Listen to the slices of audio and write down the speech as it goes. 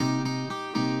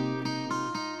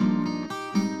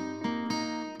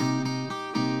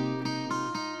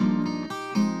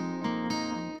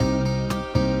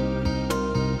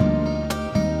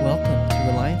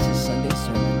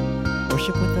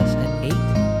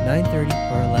9:30,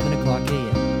 or 11 o'clock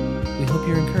a.m. We hope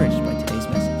you're encouraged by today's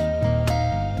message.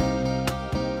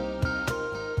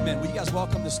 Amen. Will you guys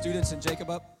welcome the students and Jacob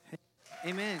up?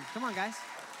 Amen. Come on, guys.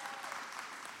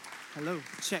 Hello.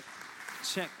 Check.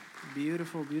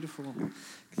 Beautiful, beautiful.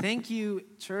 Thank you,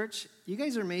 church. You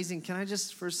guys are amazing. Can I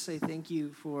just first say thank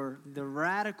you for the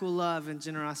radical love and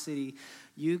generosity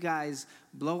you guys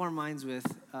blow our minds with,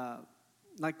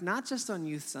 not just on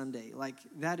Youth Sunday.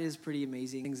 That is pretty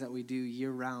amazing, things that we do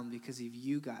year-round because of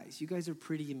you guys. You guys are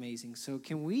pretty amazing. So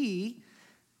can we...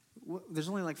 There's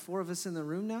only 4 of us in the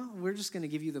room now. We're just going to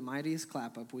give you the mightiest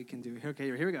clap up we can do. Okay,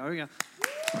 here we go.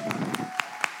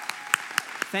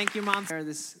 Thank you, Mom.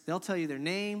 They'll tell you their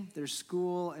name, their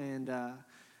school, and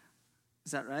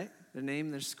is that right? Their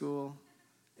name, their school,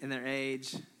 and their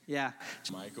age. Yeah.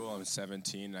 Michael, I'm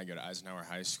 17, and I go to Eisenhower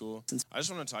High School. I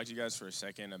just want to talk to you guys for a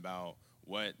second about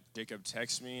what Jacob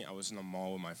texted me. I was in the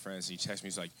mall with my friends, and he texted me.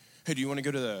 He's like, hey, do you want to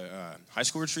go to the high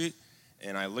school retreat?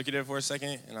 And I looked at it for a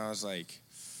second, and I was like,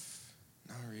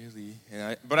 not really.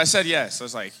 But I said yes. I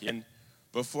was like, and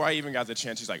before I even got the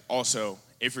chance, he's like, also,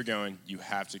 if you're going, you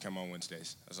have to come on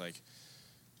Wednesdays. I was like,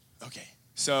 okay.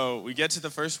 So we get to the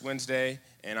first Wednesday,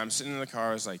 and I'm sitting in the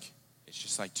car. I was like, it's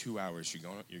just 2 hours.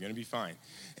 You're going to be fine.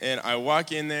 And I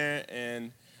walk in there,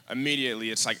 and immediately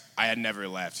it's like I had never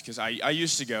left. Because I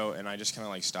used to go, and I just kind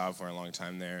of stopped for a long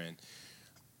time there. And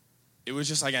it was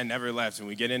just I never left. And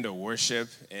we get into worship,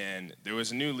 and there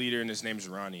was a new leader, and his name's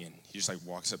Ronnie. And he just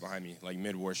walks up behind me,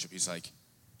 mid-worship. He's like,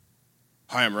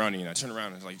 hi, I'm Ronnie. And I turn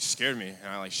around, and it scared me. And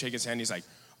I shake his hand. He's like,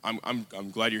 I'm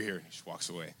glad you're here. And he just walks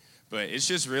away. But it's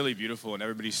just really beautiful, and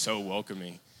everybody's so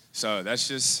welcoming. So that's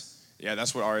just,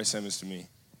 that's what RSM is to me.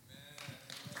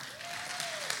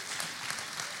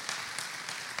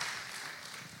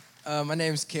 My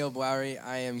name's Caleb Lowry.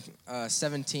 I am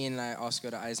 17, and I also go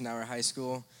to Eisenhower High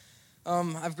School.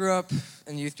 I've grew up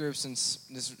in youth group since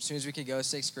as soon as we could go,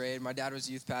 6th grade. My dad was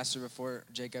a youth pastor before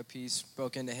Jacob. He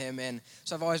spoke into him, and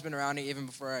so I've always been around it even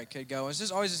before I could go. It's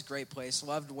just always this great place.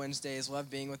 Loved Wednesdays, loved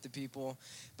being with the people.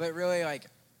 But really,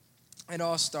 it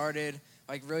all started,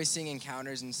 really seeing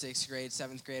encounters in 6th grade,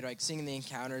 7th grade, seeing the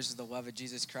encounters of the love of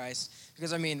Jesus Christ.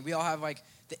 Because, we all have,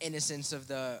 the innocence of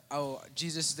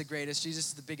Jesus is the greatest, Jesus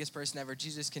is the biggest person ever,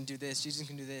 Jesus can do this, Jesus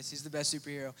can do this, he's the best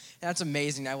superhero. And that's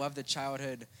amazing. I love the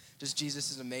childhood, just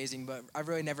Jesus is amazing, but I've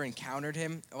really never encountered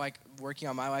him, working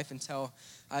on my life until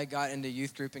I got into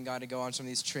youth group and got to go on some of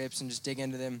these trips and just dig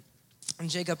into them. And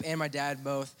Jacob and my dad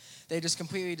both, they just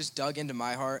completely just dug into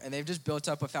my heart, and they've just built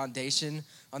up a foundation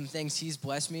on the things he's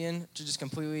blessed me in to just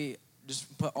completely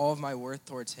just put all of my worth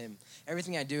towards him.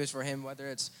 Everything I do is for him, whether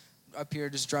it's up here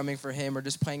just drumming for him or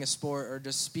just playing a sport or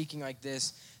just speaking like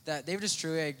this, that they've just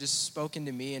truly just spoken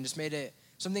to me and just made it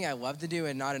something I love to do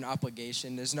and not an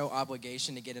obligation. There's no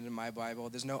obligation to get into my Bible.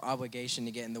 There's no obligation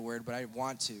to get in the Word, but I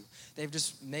want to. They've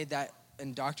just made that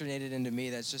indoctrinated into me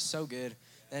that's just so good,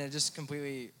 and it just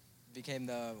completely became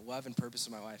the love and purpose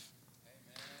of my life.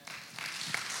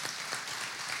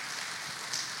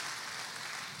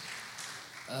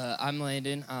 I'm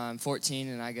Landon. I'm 14,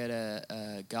 and I go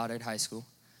to Goddard High School.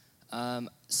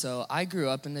 So I grew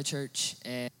up in the church,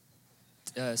 and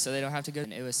so they don't have to go.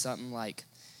 It was something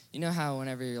you know how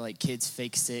whenever your kids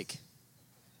fake sick,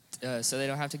 so they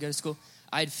don't have to go to school?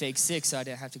 I'd fake sick so I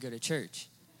didn't have to go to church.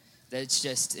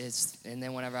 And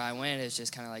then whenever I went, it's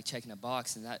just kind of checking a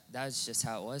box, and that was just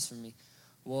how it was for me.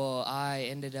 Well, I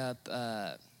ended up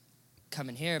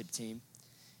coming here to the team,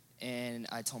 and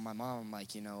I told my mom, I'm like,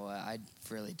 I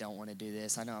really don't want to do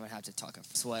this. I know I'm going to have to talk and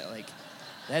sweat.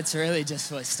 That's really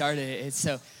just what started it.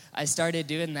 So I started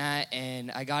doing that,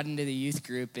 and I got into the youth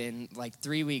group, and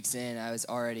 3 weeks in, I was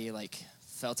already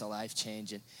felt a life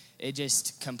change, and it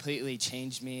just completely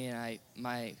changed me and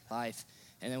my life.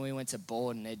 And then we went to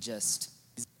Bold, and it just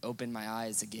opened my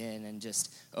eyes again, and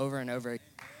just over and over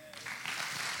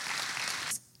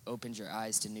opened your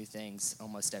eyes to new things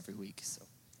almost every week. So.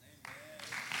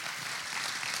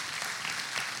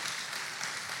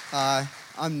 Hi,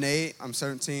 I'm Nate. I'm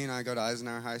 17. I go to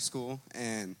Eisenhower High School,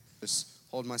 and just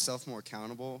hold myself more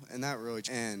accountable. And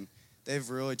they've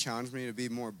really challenged me to be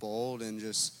more bold and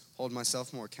just hold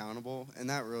myself more accountable.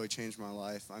 And that really changed my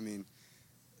life.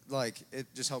 It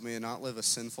just helped me to not live a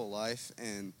sinful life.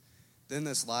 And then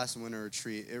this last winter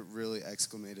retreat, it really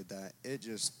exclamated that. It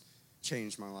just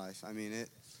changed my life.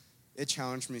 It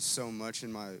challenged me so much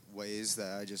in my ways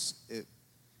that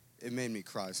it made me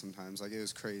cry sometimes. It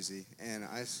was crazy. And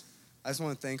I just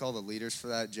want to thank all the leaders for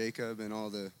that, Jacob and all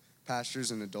the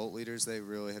pastors and adult leaders. They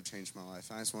really have changed my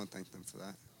life. I just want to thank them for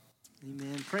that.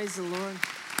 Amen. Praise the Lord.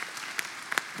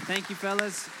 Thank you,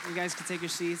 fellas. You guys can take your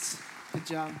seats. Good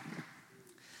job.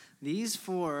 These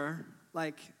 4,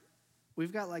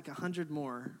 we've got like 100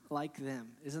 more like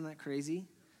them. Isn't that crazy?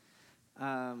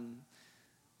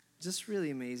 Just really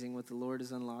amazing what the Lord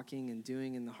is unlocking and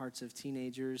doing in the hearts of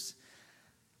teenagers.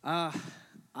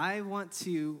 I want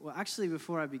to, well, actually,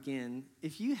 before I begin,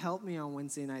 if you help me on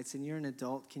Wednesday nights and you're an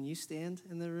adult, can you stand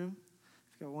in the room?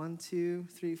 I've got 1, 2,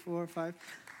 3, 4, 5.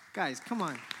 Guys, come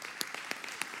on.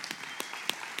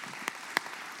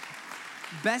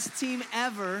 Best team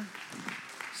ever.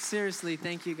 Seriously,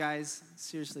 thank you guys.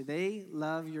 Seriously, they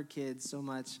love your kids so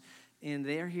much, and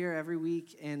they're here every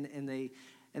week, and they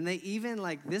even,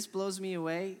 like, this blows me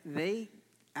away. They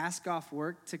ask off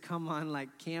work to come on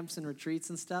like camps and retreats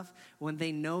and stuff when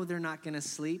they know they're not going to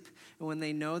sleep, and when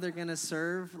they know they're going to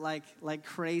serve like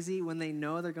crazy, when they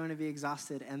know they're going to be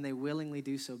exhausted, and they willingly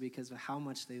do so because of how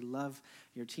much they love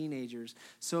your teenagers.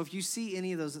 So if you see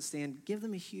any of those that stand, give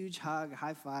them a huge hug, a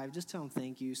high five, just tell them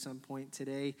thank you some point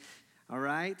today. All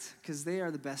right? Because they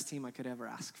are the best team I could ever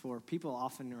ask for. People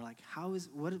often are like,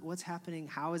 what's happening?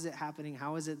 How is it happening?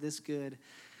 How is it this good?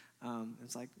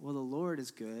 It's like, well, the Lord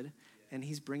is good, and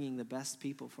he's bringing the best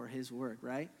people for his work,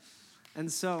 right?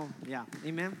 And so, yeah,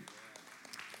 amen.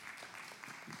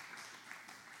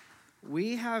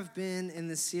 We have been in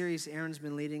this series Aaron's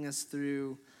been leading us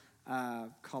through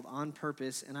called On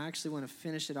Purpose, and I actually want to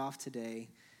finish it off today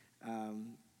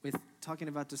with talking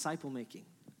about disciple making.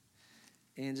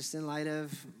 And just in light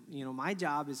of, my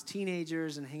job is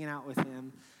teenagers and hanging out with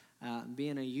them,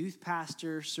 being a youth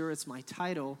pastor, sure, it's my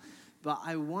title. But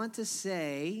I want to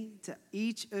say to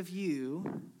each of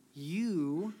you,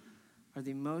 you are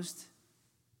the most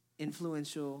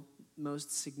influential,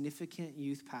 most significant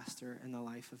youth pastor in the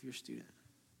life of your student.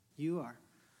 You are.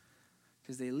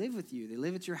 Because they live with you. They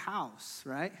live at your house,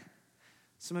 right?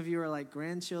 Some of you are like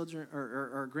grandchildren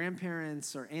or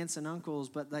grandparents or aunts and uncles,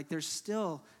 but like there's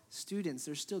still students.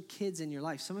 There's still kids in your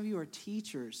life. Some of you are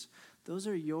teachers. Those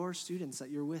are your students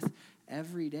that you're with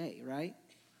every day, right?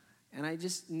 And I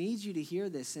just need you to hear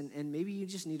this, and maybe you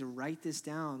just need to write this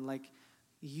down. Like,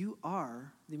 you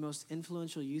are the most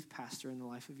influential youth pastor in the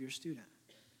life of your student.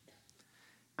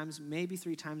 Maybe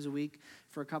 3 times a week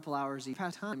for a couple hours, you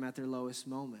have time at their lowest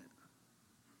moment,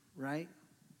 right?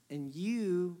 And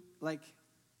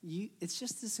it's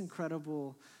just this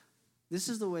incredible, this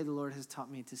is the way the Lord has taught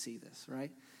me to see this,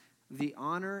 right? The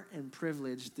honor and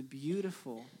privilege, the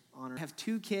beautiful honor. I have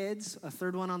 2 kids, a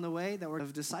third one on the way, that were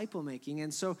of disciple making.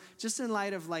 And so just in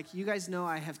light of, like, you guys know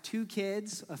I have 2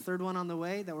 kids, a third one on the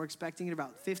way, that we're expecting in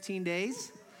about 15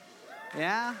 days.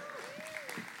 Yeah.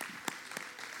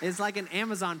 It's like an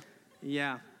Amazon.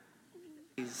 Yeah.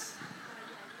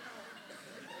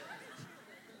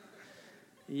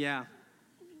 Yeah.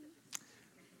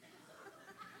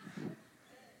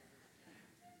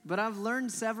 But I've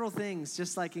learned several things,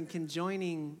 just like in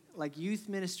conjoining like youth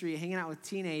ministry, hanging out with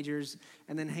teenagers,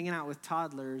 and then hanging out with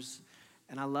toddlers.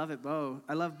 And I love it both.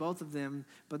 I love both of them.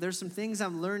 But there's some things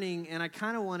I'm learning, and I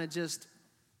kind of want to just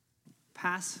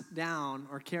pass down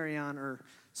or carry on or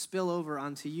spill over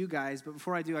onto you guys. But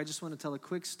before I do, I just want to tell a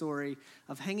quick story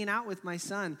of hanging out with my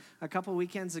son. A couple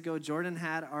weekends ago, Jordan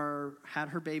had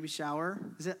her baby shower.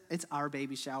 It's our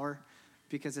baby shower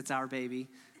because it's our baby.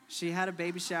 She had a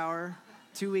baby shower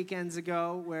 2 weekends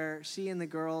ago where she and the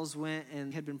girls went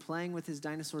and had been playing with his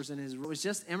dinosaurs in his room. It was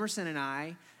just Emerson and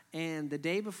I, and the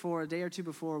day or 2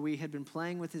 before, we had been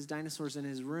playing with his dinosaurs in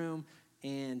his room,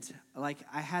 and like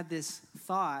I had this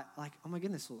thought, like, oh my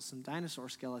goodness, well, some dinosaur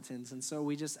skeletons. And so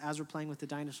we just, as we're playing with the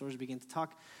dinosaurs, began to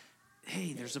talk,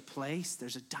 hey, there's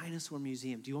a dinosaur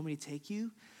museum. Do you want me to take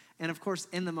you? And of course,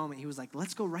 in the moment, he was like,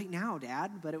 let's go right now,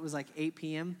 Dad. But it was like 8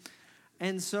 p.m.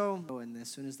 And so, as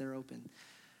soon as they're open.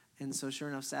 And so sure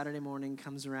enough, Saturday morning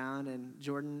comes around,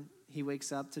 and he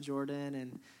wakes up to Jordan,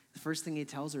 and the first thing he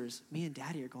tells her is, me and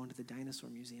Daddy are going to the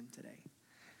dinosaur museum today.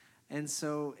 And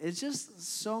so it's just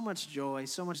so much joy,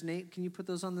 so much. Nate, can you put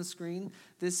those on the screen?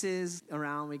 This is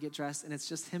around, we get dressed, and it's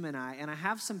just him and I. And I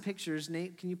have some pictures.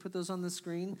 Nate, can you put those on the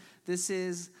screen? This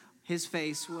is his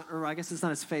face, or I guess it's not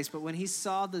his face, but when he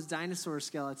saw those dinosaur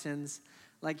skeletons,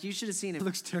 like you should have seen it. It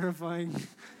looks terrifying.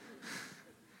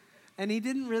 And he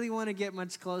didn't really want to get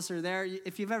much closer there.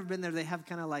 If you've ever been there, they have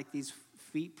kind of like these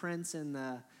feet prints in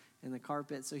the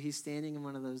carpet. So he's standing in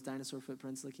one of those dinosaur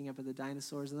footprints looking up at the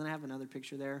dinosaurs. And then I have another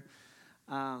picture there.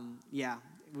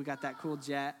 We got that cool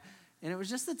jet. And it was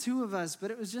just the 2 of us, but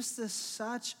it was just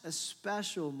such a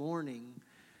special morning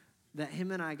that him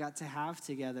and I got to have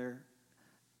together,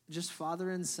 just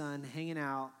father and son hanging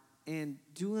out and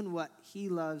doing what he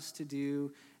loves to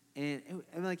do. And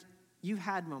like, you've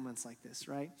had moments like this,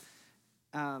 right?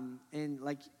 And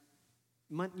like,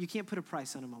 you can't put a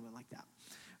price on a moment like that.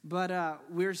 But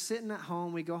we're sitting at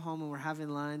home. We go home and we're having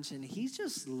lunch, and he's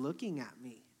just looking at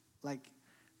me,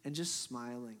 and just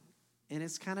smiling. And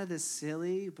it's kind of this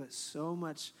silly, but so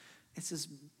much. It's just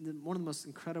one of the most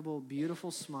incredible,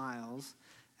 beautiful smiles.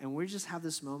 And we just have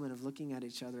this moment of looking at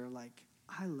each other like,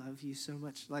 I love you so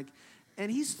much.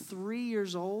 And he's 3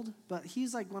 years old, but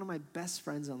he's like one of my best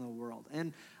friends in the world.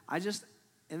 And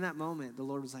in that moment, the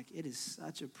Lord was like, it is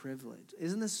such a privilege.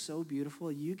 Isn't this so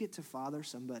beautiful? You get to father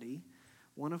somebody,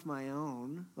 one of my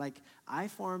own. I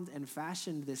formed and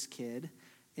fashioned this kid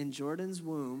in Jordan's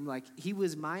womb. He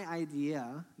was my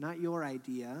idea, not your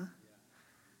idea.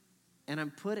 And I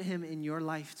put him in your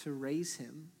life to raise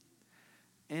him.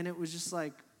 And it was just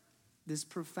this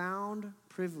profound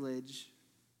privilege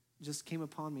just came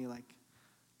upon me.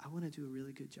 I want to do a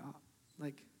really good job.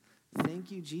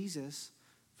 Thank you, Jesus,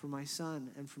 for my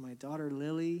son and for my daughter,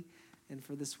 Lily, and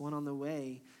for this one on the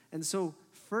way. And so,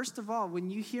 first of all, when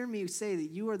you hear me say that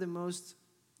you are the most,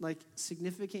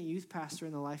 significant youth pastor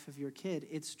in the life of your kid,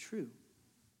 it's true.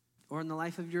 Or in the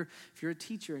life of if you're a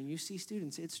teacher and you see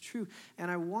students, it's true. And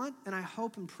I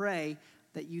hope and pray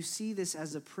that you see this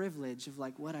as a privilege of,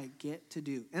 what I get to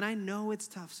do. And I know it's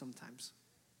tough sometimes.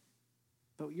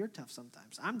 But you're tough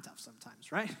sometimes. I'm tough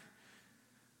sometimes, right?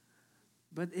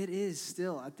 But it is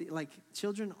still,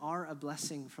 children are a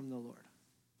blessing from the Lord.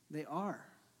 They are.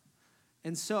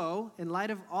 And so, in light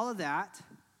of all of that,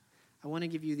 I want to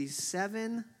give you these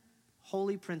 7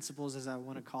 holy principles, as I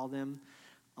want to call them,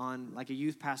 on a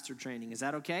youth pastor training. Is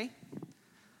that okay?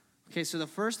 Okay, so the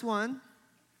first one,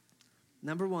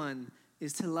 number 1,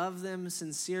 is to love them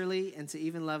sincerely and to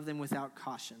even love them without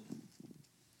caution.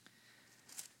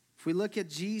 If we look at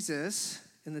Jesus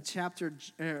in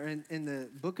the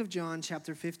book of John,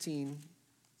 chapter 15,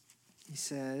 he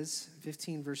says,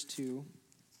 15 verse 2,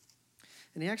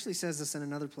 and he actually says this in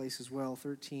another place as well,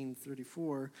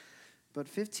 13:34, but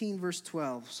 15 verse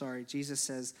 12, Jesus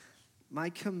says, my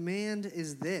command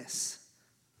is this,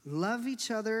 love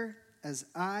each other as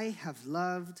I have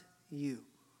loved you.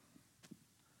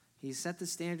 He set the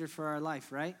standard for our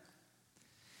life, right?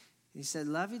 He said,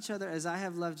 love each other as I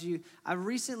have loved you. I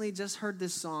recently just heard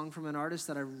this song from an artist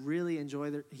that I really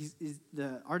enjoy.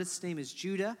 The artist's name is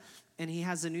Judah, and he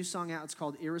has a new song out. It's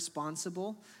called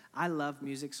Irresponsible. I love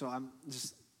music, so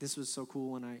this was so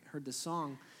cool when I heard this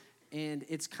song. And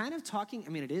it's kind of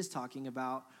it is talking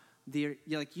about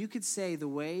you could say the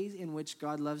way in which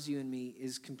God loves you and me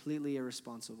is completely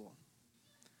irresponsible.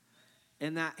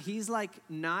 And that he's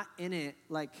not in it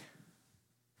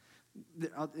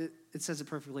it says it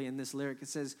perfectly in this lyric. It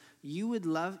says,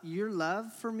 your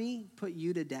love for me put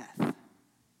you to death.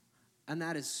 And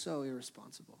that is so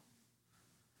irresponsible.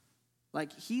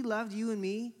 He loved you and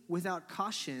me without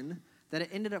caution that it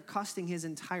ended up costing his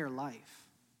entire life.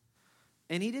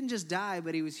 And he didn't just die,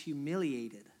 but he was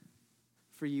humiliated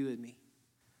for you and me.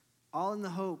 All in the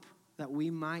hope that we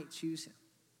might choose him.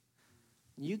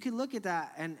 You could look at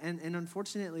that, and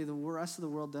unfortunately, the rest of the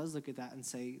world does look at that and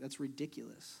say, that's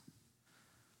ridiculous.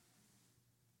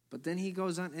 But then he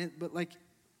goes on,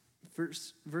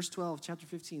 verse 12, chapter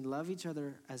 15, love each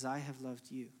other as I have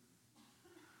loved you.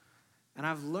 And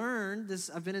I've learned this,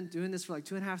 I've been doing this for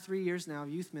 2.5, 3 years now,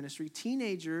 youth ministry.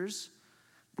 Teenagers,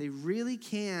 they really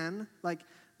can,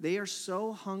 they are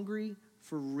so hungry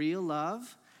for real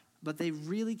love, but they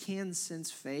really can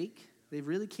sense fake. They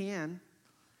really can.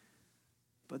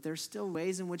 But there's still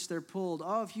ways in which they're pulled.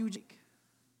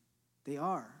 They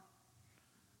are.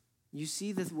 You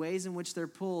see the ways in which they're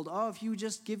pulled. If you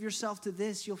just give yourself to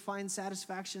this, you'll find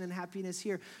satisfaction and happiness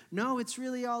here. No, it's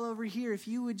really all over here. If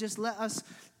you would just let us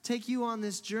take you on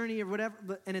this journey or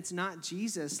whatever, and it's not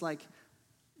Jesus,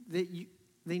 they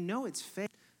know it's fake.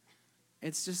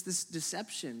 It's just this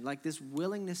deception, this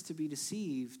willingness to be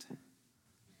deceived.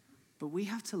 But we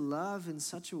have to love in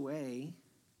such a way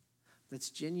that's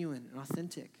genuine and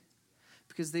authentic,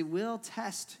 because they will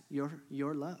test your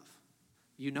love.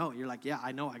 You're yeah,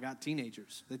 I know, I got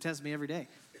teenagers. They test me every day,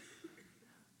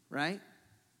 right?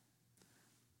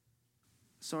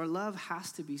 So our love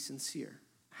has to be sincere,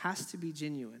 has to be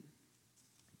genuine,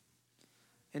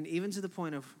 and even to the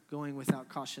point of going without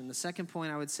caution. The second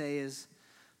point I would say is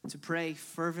to pray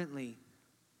fervently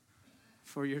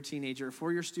for your teenager,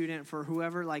 for your student, for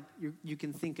whoever you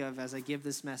can think of as I give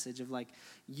this message of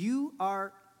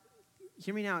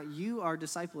hear me now, you are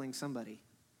discipling somebody.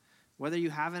 Whether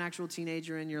you have an actual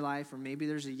teenager in your life, or maybe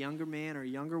there's a younger man or a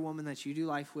younger woman that you do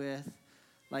life with,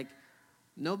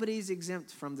 nobody's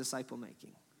exempt from disciple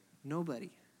making. Nobody.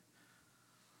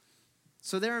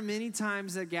 So there are many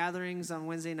times at gatherings on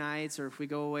Wednesday nights, or if we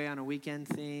go away on a weekend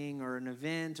thing or an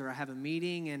event, or I have a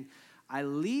meeting and I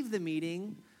leave the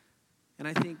meeting and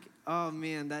I think, Oh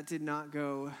man, that did not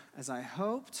go as I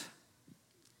hoped.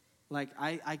 Like,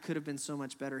 I could have been so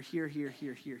much better here.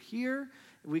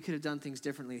 We could have done things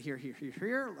differently here.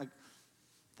 Like,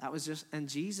 that was just, and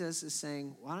Jesus is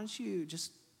saying, why don't you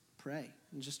just pray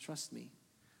and just trust me?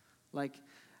 Like,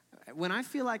 when I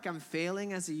feel like I'm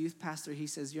failing as a youth pastor, he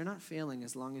says, you're not failing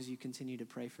as long as you continue to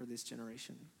pray for this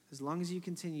generation. As long as you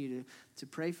continue to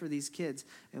pray for these kids.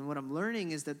 And what I'm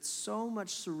learning is that so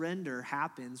much surrender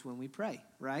happens when we pray,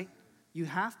 right? You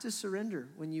have to surrender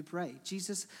when you pray.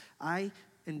 Jesus, I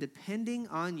am depending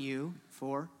on you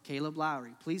for Caleb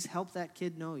Lowry. Please help that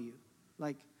kid know you.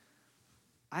 Like,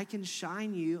 I can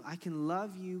shine you, I can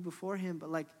love you before him,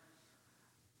 but like,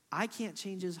 I can't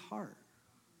change his heart.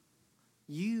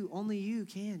 Only you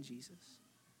can, Jesus.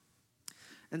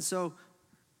 And so,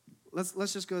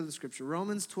 let's just go to the scripture.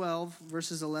 Romans 12,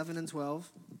 verses 11 and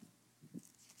 12.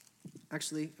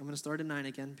 Actually, I'm going to start at 9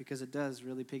 again because it does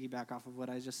really piggyback off of what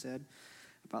I just said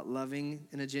about loving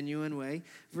in a genuine way.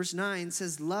 Verse 9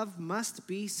 says, love must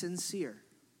be sincere.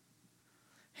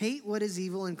 Hate what is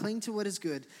evil and cling to what is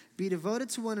good. Be devoted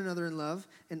to one another in love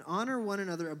and honor one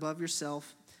another above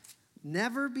yourself.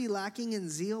 Never be lacking in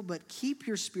zeal, but keep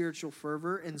your spiritual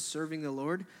fervor in serving the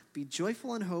Lord. Be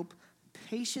joyful in hope,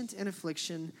 patient in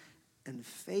affliction, and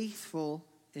faithful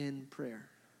in prayer.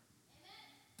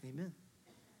 Amen.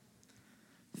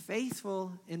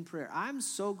 Faithful in prayer. I'm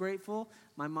so grateful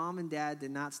my mom and dad did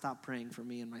not stop praying for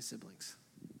me and my siblings.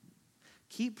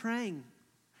 Keep praying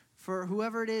for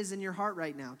whoever it is in your heart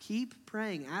right now. Keep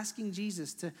praying, asking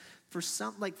Jesus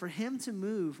for him to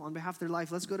move on behalf of their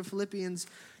life. Let's go to Philippians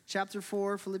chapter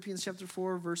 4,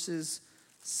 verses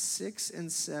 6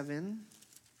 and 7.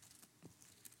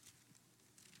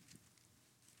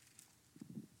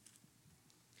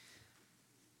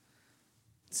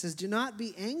 It says, do not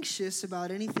be anxious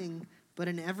about anything, but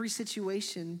in every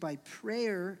situation, by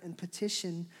prayer and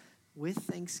petition with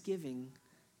thanksgiving,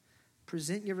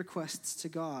 present your requests to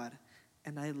God.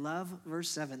 And I love verse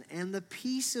 7. And the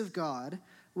peace of God,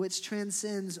 which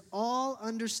transcends all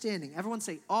understanding. Everyone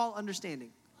say, all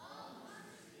understanding.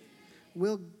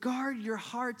 Will guard your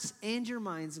hearts and your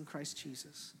minds in Christ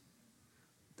Jesus.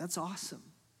 That's awesome.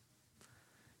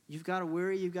 You've got a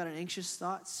worry, you've got an anxious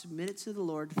thought, submit it to the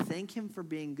Lord. Thank him for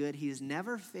being good. He has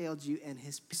never failed you. And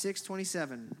his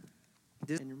 6:27,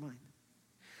 this in your mind.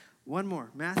 One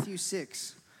more, Matthew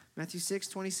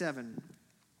 6:27.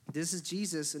 This is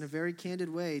Jesus in a very candid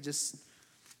way.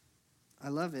 I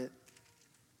love it.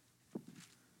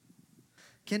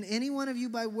 Can any one of you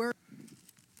by worrying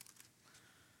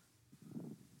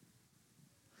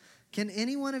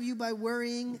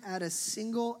add a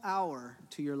single hour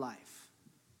to your life?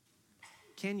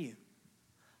 Can you?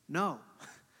 No.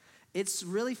 It's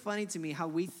really funny to me how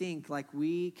we think like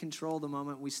we control the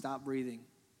moment we stop breathing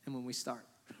and when we start.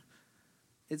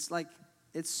 It's like,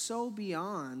 it's so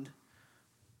beyond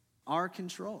our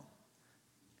control.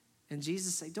 And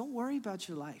Jesus said, don't worry about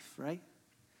your life, right?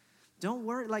 Don't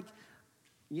worry. Like,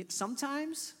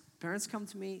 sometimes parents come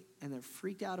to me and they're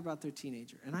freaked out about their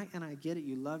teenager. And I get it.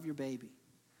 You love your baby.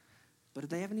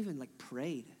 But they haven't even like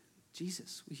prayed.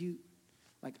 Jesus, will you,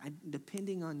 like, I'm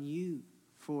depending on you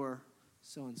for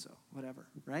so-and-so, whatever,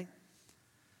 right?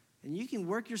 And you can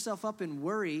work yourself up in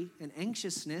worry and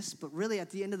anxiousness, but really at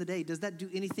the end of the day, does that do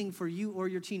anything for you or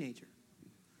your teenager?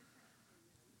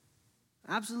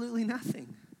 Absolutely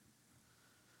nothing.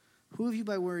 Who of you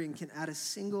by worrying can add a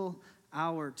single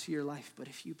hour to your life? But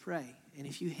if you pray and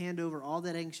if you hand over all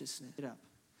that anxiousness, it up,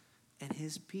 and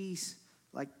his peace,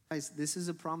 like, guys, this is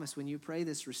a promise. When you pray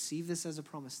this, receive this as a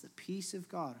promise. The peace of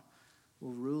God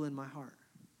will rule in my heart.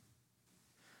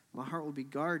 My heart will be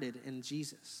guarded in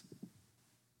Jesus.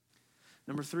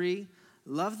 Number 3,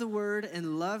 love the word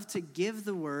and love to give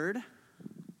the word.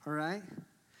 All right?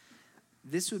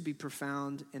 This would be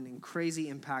profound and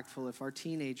crazy impactful if our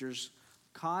teenagers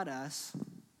caught us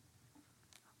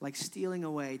like stealing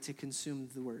away to consume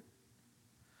the word.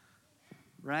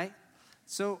 Right?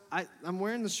 So I'm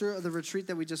wearing the shirt of the retreat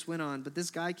that we just went on, but this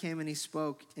guy came and he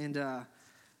spoke, and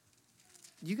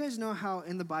you guys know how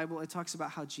in the Bible it talks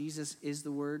about how Jesus is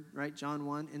the Word, right? John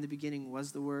 1, in the beginning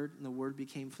was the Word, and the Word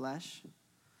became flesh.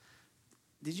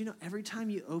 Did you know every time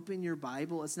you open your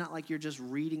Bible, it's not like you're just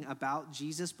reading about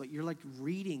Jesus, but you're like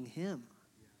reading him.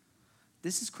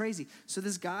 This is crazy. So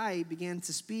this guy began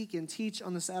to speak and teach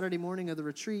on the Saturday morning of the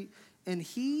retreat, and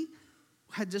he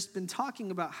had just been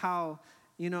talking about how,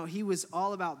 he was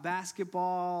all about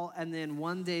basketball, and then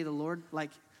one day the Lord,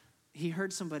 he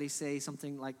heard somebody say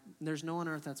something like, there's no one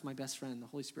on earth that's my best friend. The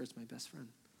Holy Spirit's my best friend.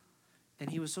 And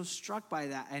he was so struck by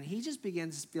that, and he just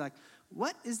began to be like,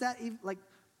 what is that even, like,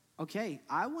 okay,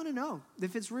 I want to know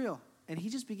if it's real. and he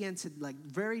just began to like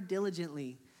very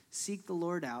diligently seek the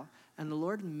Lord out. And the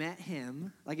Lord met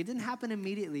him. Like, it didn't happen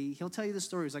immediately. He'll tell you the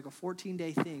story. It was like a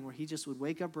 14-day thing where he just would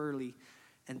wake up early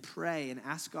and pray and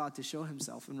ask God to show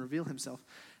himself and reveal himself.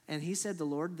 And he said the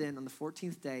Lord then on the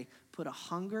 14th day put a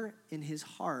hunger in his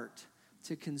heart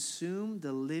to consume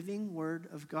the living word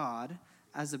of God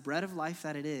as the bread of life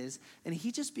that it is. And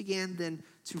he just began then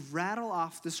to rattle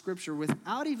off the scripture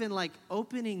without even like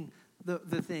opening the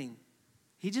thing.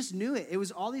 He just knew it. It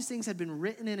was all these things had been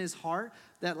written in his heart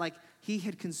that like he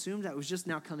had consumed that was just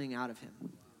now coming out of him.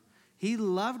 He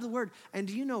loved the word. And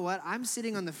do you know what? I'm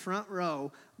sitting on the front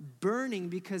row burning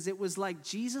because it was like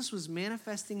Jesus was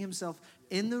manifesting himself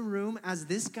in the room as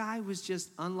this guy was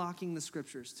just unlocking the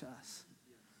scriptures to us.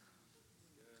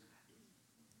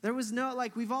 There was no,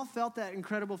 like, we've all felt that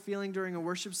incredible feeling during a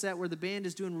worship set where the band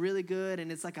is doing really good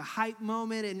and it's like a hype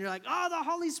moment and you're like, oh, the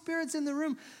Holy Spirit's in the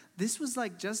room. This was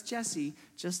like just Jesse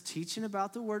just teaching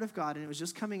about the word of God, and it was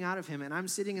just coming out of him, and I'm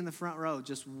sitting in the front row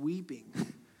just weeping.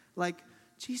 Like,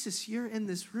 Jesus, you're in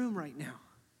this room right now.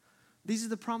 These are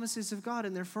the promises of God,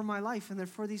 and they're for my life, and they're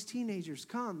for these teenagers.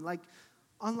 Come, like,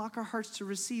 unlock our hearts to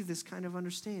receive this kind of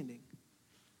understanding.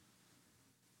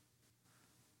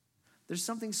 There's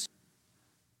something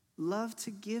love to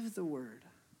give the word.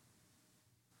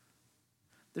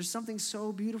 There's something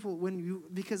so beautiful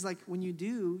because like when you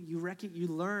do, you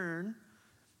learn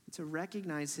to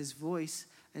recognize his voice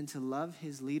and to love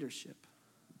his leadership.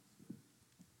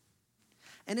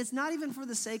 And it's not even for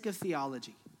the sake of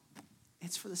theology.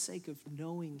 It's for the sake of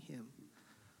knowing him.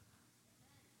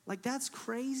 Like, that's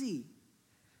crazy.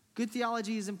 Good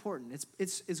theology is important.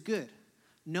 It's good.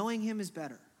 Knowing him is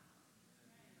better.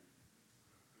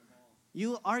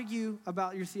 You'll argue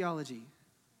about your theology.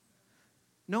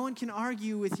 No one can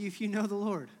argue with you if you know the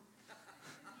Lord.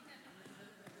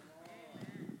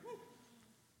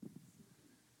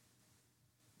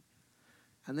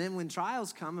 And then when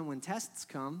trials come and when tests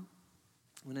come,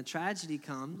 when a tragedy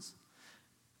comes,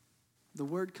 the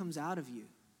word comes out of you.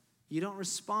 You don't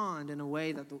respond in a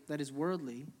way that is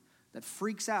worldly, that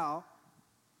freaks out,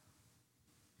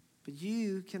 but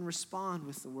you can respond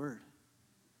with the word.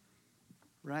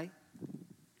 Right?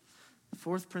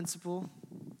 Fourth principle,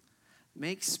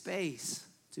 make space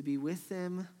to be with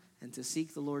them and to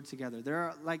seek the Lord together. There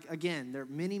are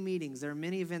many meetings, there are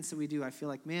many events that we do. I feel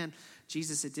like, man,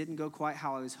 Jesus, it didn't go quite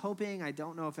how I was hoping. I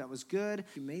don't know if that was good.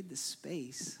 You made the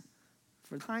space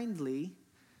for kindly,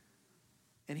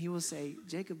 and he will say,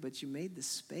 Jacob, but you made the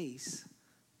space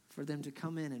for them to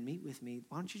come in and meet with me.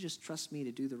 Why don't you just trust me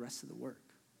to do the rest of the work?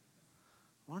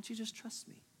 Why don't you just trust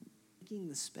me? Making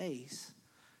the space.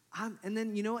 And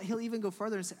then, you know what? He'll even go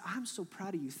further and say, I'm so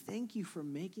proud of you. Thank you for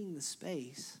making the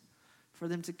space for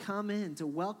them to come in, to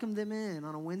welcome them in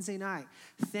on a Wednesday night.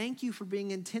 Thank you for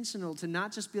being intentional to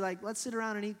not just be like, let's sit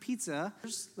around and eat pizza.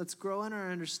 Let's grow in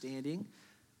our understanding.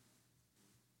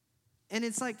 And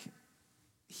it's like,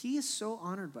 he is so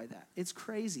honored by that. It's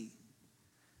crazy.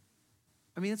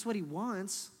 I mean, that's what he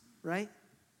wants, right?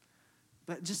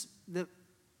 But just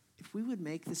if we would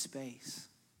make the space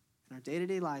in our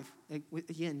day-to-day life,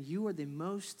 again, you are the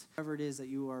most, whatever it is that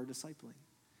you are discipling.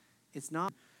 It's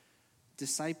not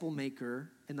disciple maker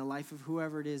in the life of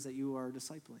whoever it is that you are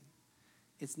discipling.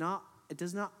 It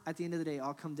does not, at the end of the day,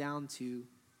 all come down to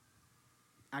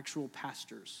actual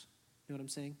pastors. You know what I'm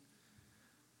saying?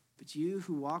 But you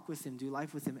who walk with him, do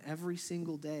life with him every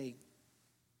single day.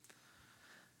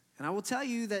 And I will tell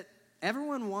you that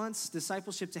everyone wants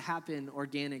discipleship to happen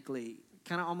organically.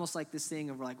 Kind of almost like this thing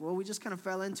of like, well, we just kind of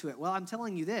fell into it. Well, I'm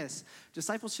telling you this,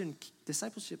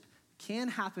 discipleship can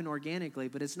happen organically,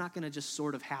 but it's not going to just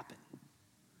sort of happen,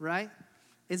 right?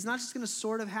 It's not just going to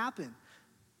sort of happen.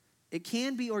 It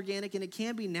can be organic and it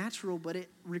can be natural, but it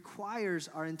requires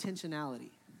our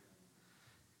intentionality,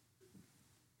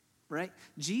 right?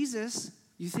 Jesus,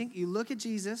 you look at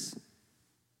Jesus,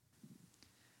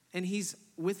 and he's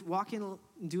walking,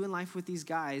 doing life with these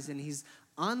guys, and he's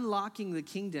unlocking the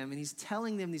kingdom, and he's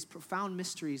telling them these profound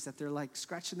mysteries that they're like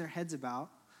scratching their heads about.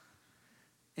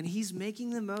 And he's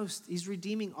making the most. He's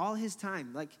redeeming all his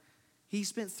time. Like, he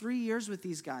spent 3 years with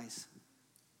these guys.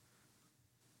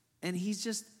 And he's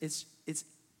just, it's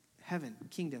heaven,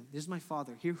 kingdom. This is my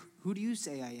Father. Here, who do you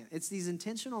say I am? It's these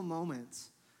intentional moments,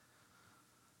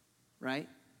 right,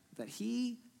 that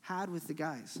he had with the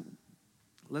guys.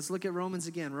 Let's look at Romans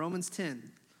again. Romans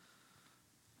 10.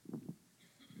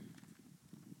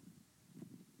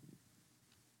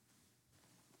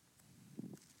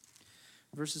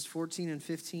 Verses 14 and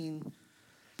 15.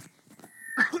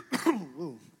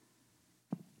 Whoa.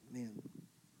 Man.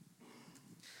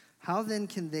 How then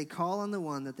can they call on the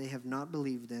one that they have not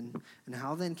believed in? And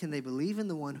how then can they believe in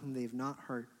the one whom they have not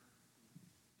heard?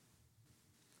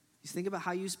 You think about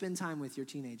how you spend time with your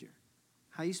teenager,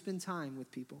 how you spend time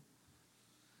with people.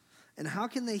 And how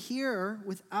can they hear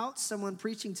without someone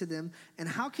preaching to them? And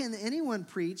how can anyone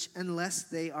preach unless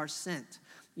they are sent?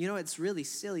 You know, it's really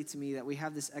silly to me that we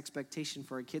have this expectation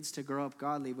for our kids to grow up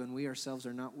godly when we ourselves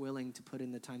are not willing to put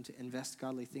in the time to invest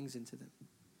godly things into them.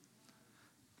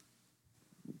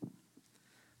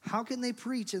 How can they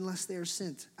preach unless they are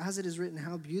sent? As it is written,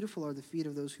 how beautiful are the feet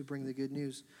of those who bring the good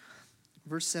news.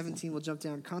 Verse 17, we'll jump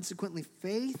down. Consequently,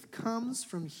 faith comes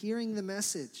from hearing the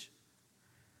message.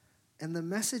 And the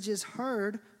message is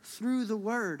heard through the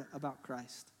word about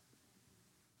Christ.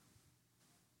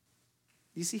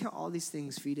 You see how all these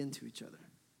things feed into each other?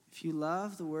 If you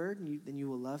love the word, then you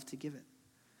will love to give it.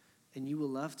 And you will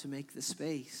love to make the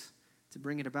space to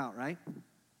bring it about, right?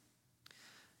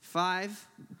 5,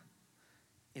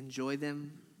 enjoy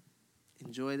them.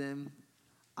 Enjoy them.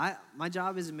 My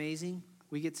job is amazing.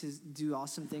 We get to do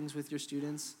awesome things with your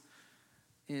students.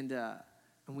 And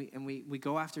we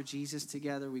go after Jesus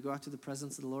together. We go after the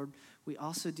presence of the Lord. We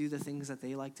also do the things that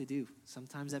they like to do.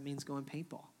 Sometimes that means going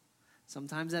paintball.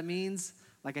 Sometimes that means,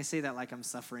 like I say that like I'm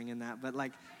suffering in that, but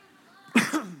like,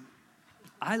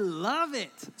 I love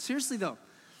it. Seriously though,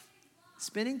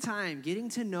 spending time, getting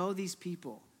to know these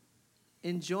people,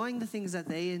 enjoying the things that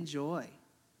they enjoy.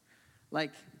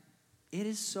 Like, it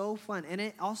is so fun. And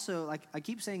it also, like, I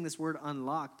keep saying this word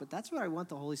unlock, but that's what I want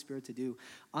the Holy Spirit to do.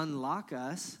 Unlock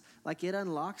us. Like, it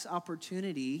unlocks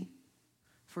opportunity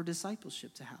for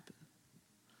discipleship to happen.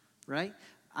 Right?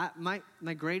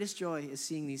 My greatest joy is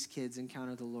seeing these kids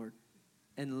encounter the Lord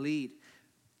and lead.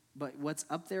 But what's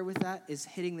up there with that is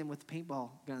hitting them with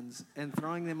paintball guns and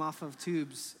throwing them off of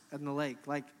tubes in the lake.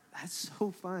 Like, that's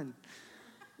so fun.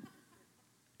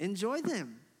 Enjoy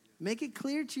them. Make it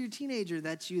clear to your teenager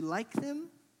that you like them,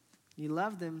 you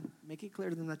love them. Make it clear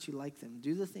to them that you like them.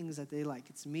 Do the things that they like.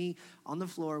 It's me on the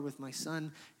floor with my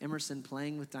son, Emerson,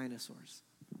 playing with dinosaurs.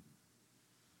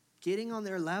 Getting on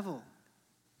their level.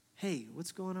 Hey,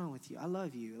 what's going on with you? I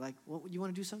love you. Like, well, you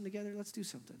want to do something together? Let's do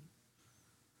something.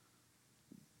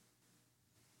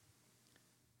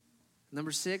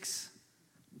 Number 6,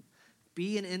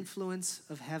 be an influence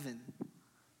of heaven.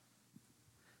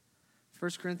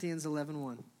 1 Corinthians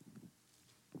 11:1.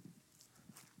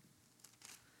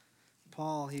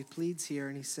 Paul, he pleads here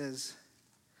and he says,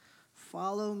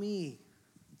 follow me.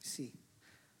 See,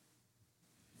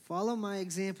 follow my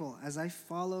example as I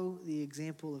follow the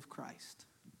example of Christ.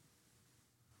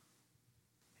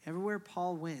 Everywhere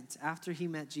Paul went after he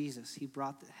met Jesus, he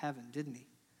brought heaven, didn't he?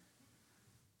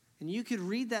 And you could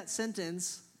read that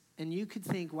sentence and you could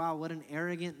think, wow, what an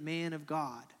arrogant man of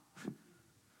God.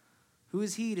 Who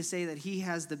is he to say that he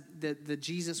has the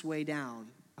Jesus way down?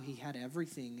 He had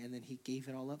everything, and then he gave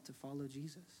it all up to follow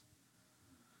Jesus.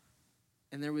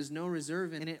 And there was no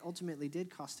reserve, and it ultimately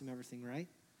did cost him everything, right?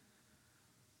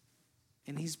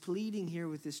 And he's pleading here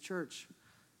with this church,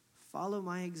 follow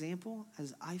my example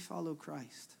as I follow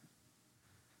Christ.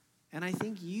 And I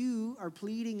think you are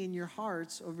pleading in your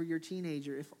hearts over your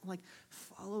teenager,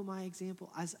 follow my example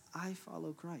as I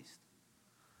follow Christ.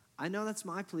 I know that's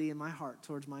my plea in my heart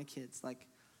towards my kids. Like,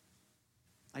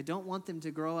 I don't want them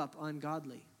to grow up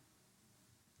ungodly.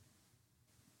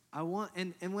 I want,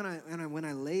 and when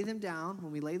I lay them down,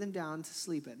 when we lay them down to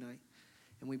sleep at night,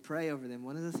 and we pray over them,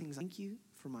 one of the things, thank you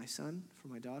for my son, for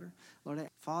my daughter. Lord,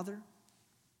 Father,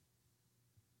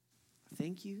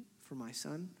 thank you for my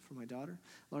son, for my daughter.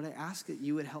 Lord, I ask that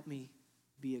you would help me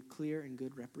be a clear and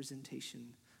good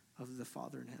representation of the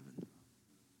Father in heaven.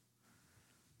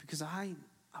 Because I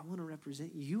want to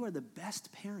represent you. You are the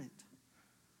best parent.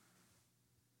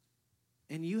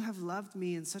 And you have loved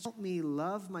me and help me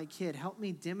love my kid. Help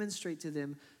me demonstrate to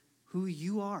them who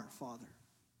you are, Father.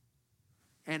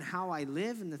 And how I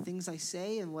live and the things I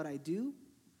say and what I do.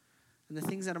 And the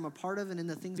things that I'm a part of and in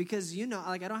the things. Because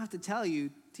I don't have to tell you,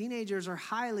 teenagers are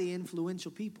highly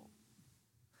influential people.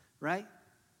 Right?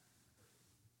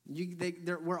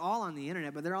 We're all on the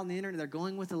internet, but they're on the internet. They're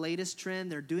going with the latest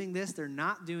trend. They're doing this. They're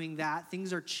not doing that.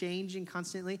 Things are changing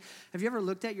constantly. Have you ever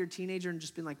looked at your teenager and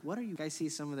just been like, what are you? I see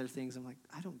some of their things. I'm like,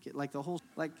 I don't get, like the whole,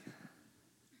 like,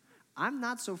 I'm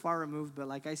not so far removed, but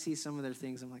like I see some of their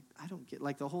things. I'm like, I don't get,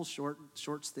 like the whole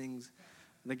shorts things.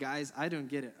 The guys, I don't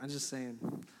get it. I'm just saying.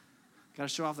 Got to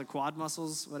show off the quad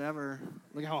muscles, whatever.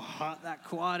 Look how hot that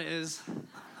quad is.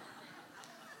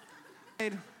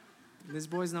 These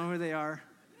boys know who they are.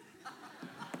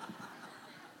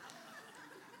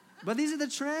 But these are the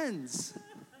trends.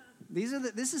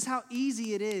 This is how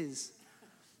easy it is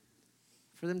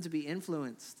for them to be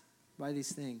influenced by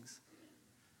these things.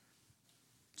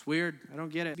 It's weird. I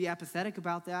don't get it. Be apathetic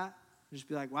about that. Just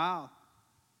be like, wow.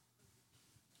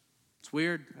 It's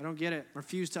weird. I don't get it.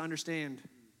 Refuse to understand.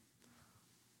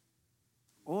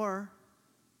 Or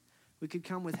we could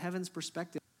come with heaven's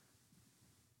perspective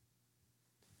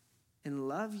and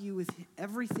love you with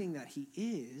everything that he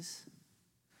is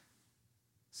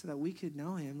so that we could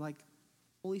know him. Like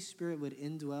Holy Spirit would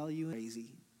indwell you.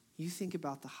 Crazy. You think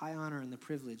about the high honor and the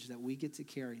privilege that we get to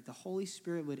carry. The Holy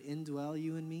Spirit would indwell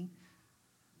you and me.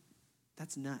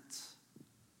 That's nuts.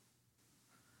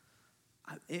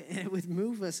 It would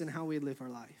move us in how we live our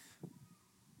life.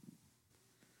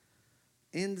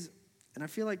 And I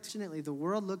feel like, fortunately, the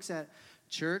world looks at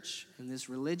church and this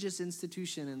religious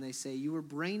institution and they say, you were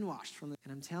brainwashed from the...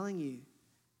 And I'm telling you,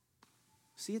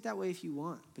 see it that way if you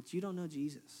want, but you don't know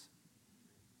Jesus.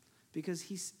 Because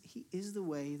he is the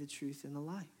way, the truth, and the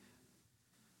life.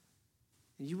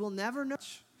 And you will never know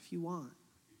if you want.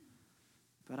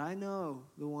 But I know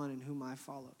the one in whom I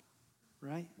followed,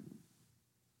 right?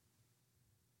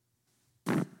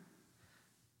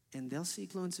 And they'll seek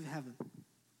influence of heaven.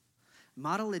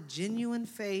 Model a genuine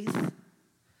faith,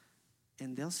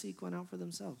 and they'll seek one out for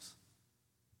themselves.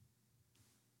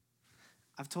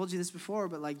 I've told you this before,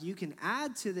 but like you can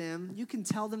add to them, you can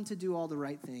tell them to do all the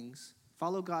right things.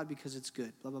 Follow God because it's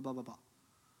good, blah, blah, blah, blah, blah.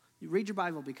 You read your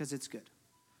Bible because it's good.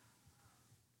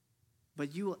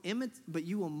 But you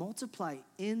will multiply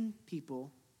in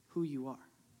people who you are.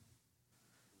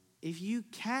 If you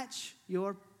catch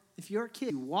if your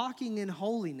kid walking in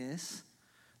holiness,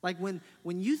 like when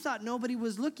you thought nobody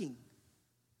was looking,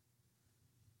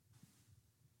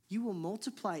 you will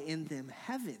multiply in them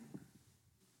heaven.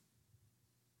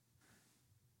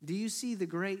 Do you see the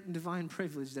great and divine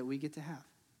privilege that we get to have?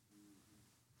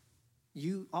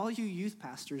 All you youth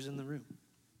pastors in the room.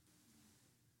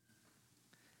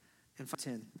 And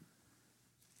 10.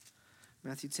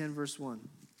 Matthew 10, verse 1.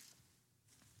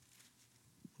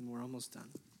 And we're almost done.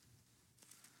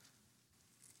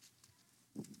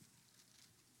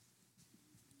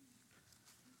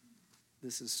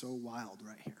 This is so wild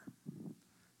right here.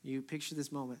 You picture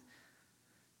this moment.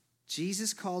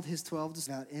 Jesus called his 12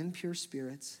 about impure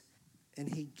spirits,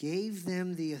 and he gave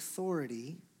them the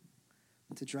authority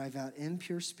to drive out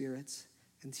impure spirits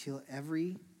and heal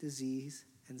every disease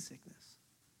and sickness.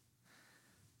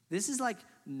 This is like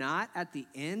not at the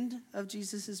end of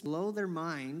Jesus's blow their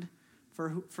mind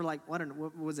for like,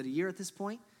 what was it, a year at this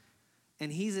point?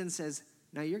 And he then says,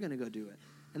 now you're going to go do it.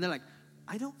 And they're like,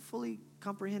 I don't fully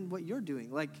comprehend what you're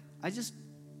doing. Like,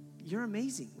 you're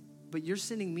amazing, but you're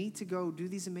sending me to go do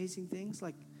these amazing things?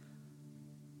 Like,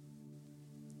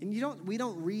 and we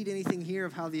don't read anything here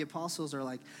of how the apostles are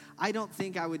like, I don't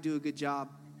think I would do a good job.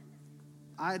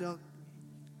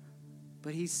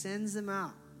 But he sends them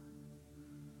out.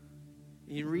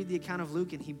 You read the account of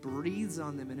Luke, and he breathes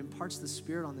on them and imparts the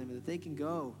Spirit on them that they can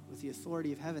go with the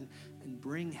authority of heaven and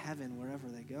bring heaven wherever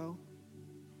they go.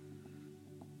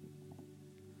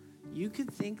 You could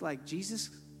think like Jesus,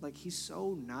 like he's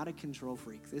so not a control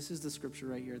freak. This is the scripture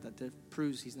right here that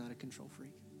proves he's not a control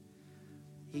freak.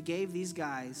 He gave these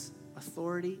guys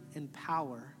authority and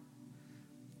power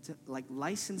to like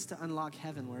license to unlock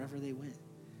heaven wherever they went.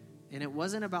 And it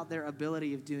wasn't about their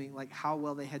ability of doing like how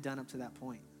well they had done up to that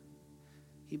point.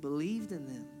 He believed in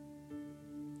them.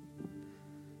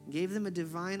 Gave them a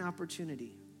divine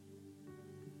opportunity.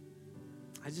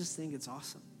 I just think it's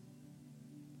awesome.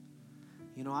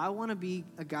 You know, I want to be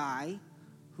a guy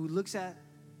who looks at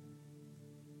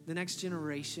the next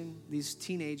generation, these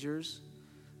teenagers,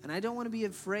 and I don't want to be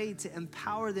afraid to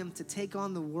empower them to take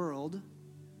on the world,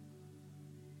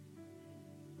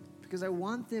 because I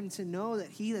want them to know that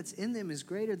he that's in them is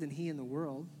greater than he in the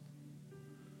world,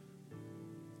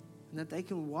 and that they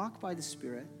can walk by the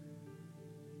Spirit,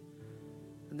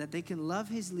 and that they can love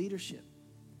his leadership.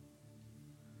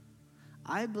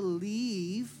 I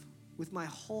believe with my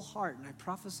whole heart, and I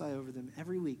prophesy over them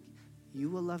every week, you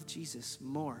will love Jesus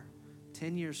more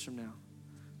 10 years from now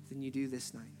than you do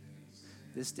this night,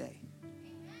 this day.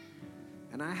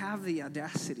 And I have the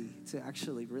audacity to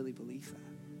actually really believe that.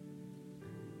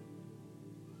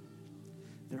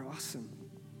 They're awesome.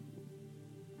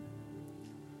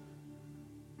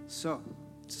 So,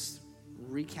 just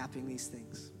recapping these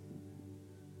things.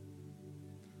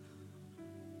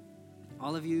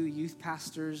 All of you youth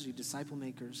pastors, you disciple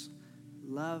makers,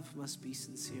 love must be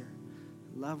sincere.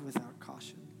 Love without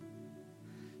caution.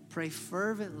 Pray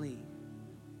fervently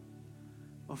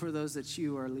over those that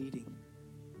you are leading.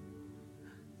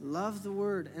 Love the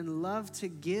word and love to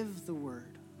give the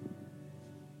word.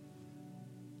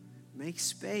 Make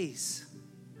space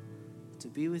to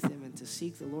be with Him and to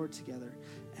seek the Lord together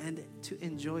and to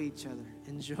enjoy each other.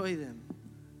 Enjoy them.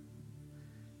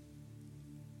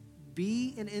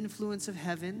 Be an influence of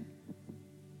heaven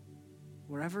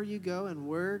wherever you go, in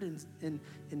word and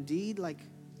in deed,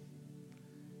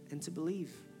 and to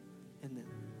believe in them.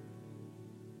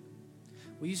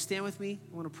 Will you stand with me?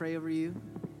 I want to pray over you,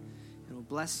 and we'll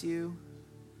bless you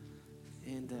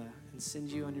and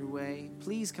send you on your way.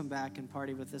 Please come back and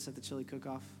party with us at the Chili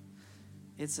Cook-Off.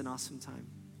 It's an awesome time.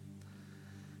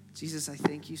 Jesus, I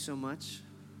thank you so much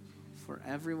for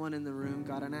everyone in the room,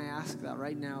 God, and I ask that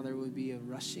right now there would be a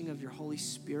rushing of your Holy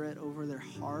Spirit over their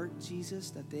heart, Jesus,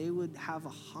 that they would have a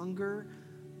hunger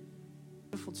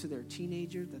beautiful to their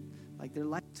teenager, that like their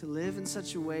life to live in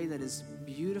such a way that is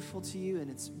beautiful to you and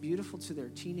it's beautiful to their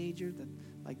teenager, that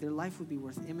like their life would be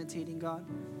worth imitating, God.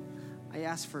 I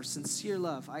ask for sincere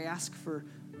love. I ask for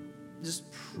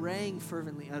just praying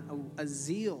fervently, a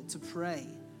zeal to pray,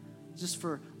 just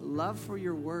for love for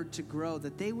your word to grow,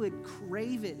 that they would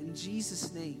crave it in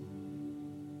Jesus' name.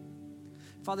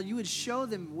 Father, you would show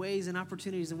them ways and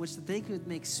opportunities in which that they could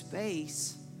make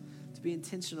space to be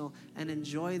intentional and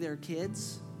enjoy their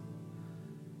kids.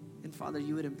 And Father,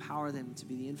 you would empower them to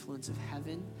be the influence of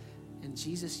heaven. And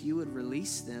Jesus, you would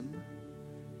release them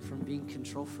from being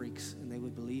control freaks, and they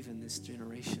would believe in this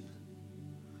generation.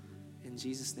 In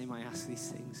Jesus' name I ask these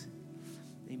things.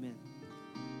 Amen.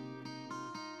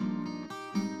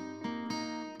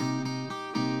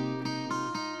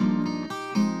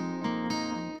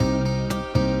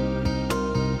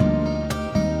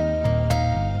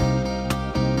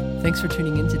 Thanks for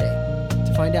tuning in today.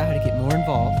 To find out how to get more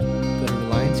involved, go to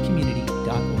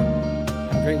RelianceCommunity.org.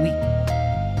 Have a great week.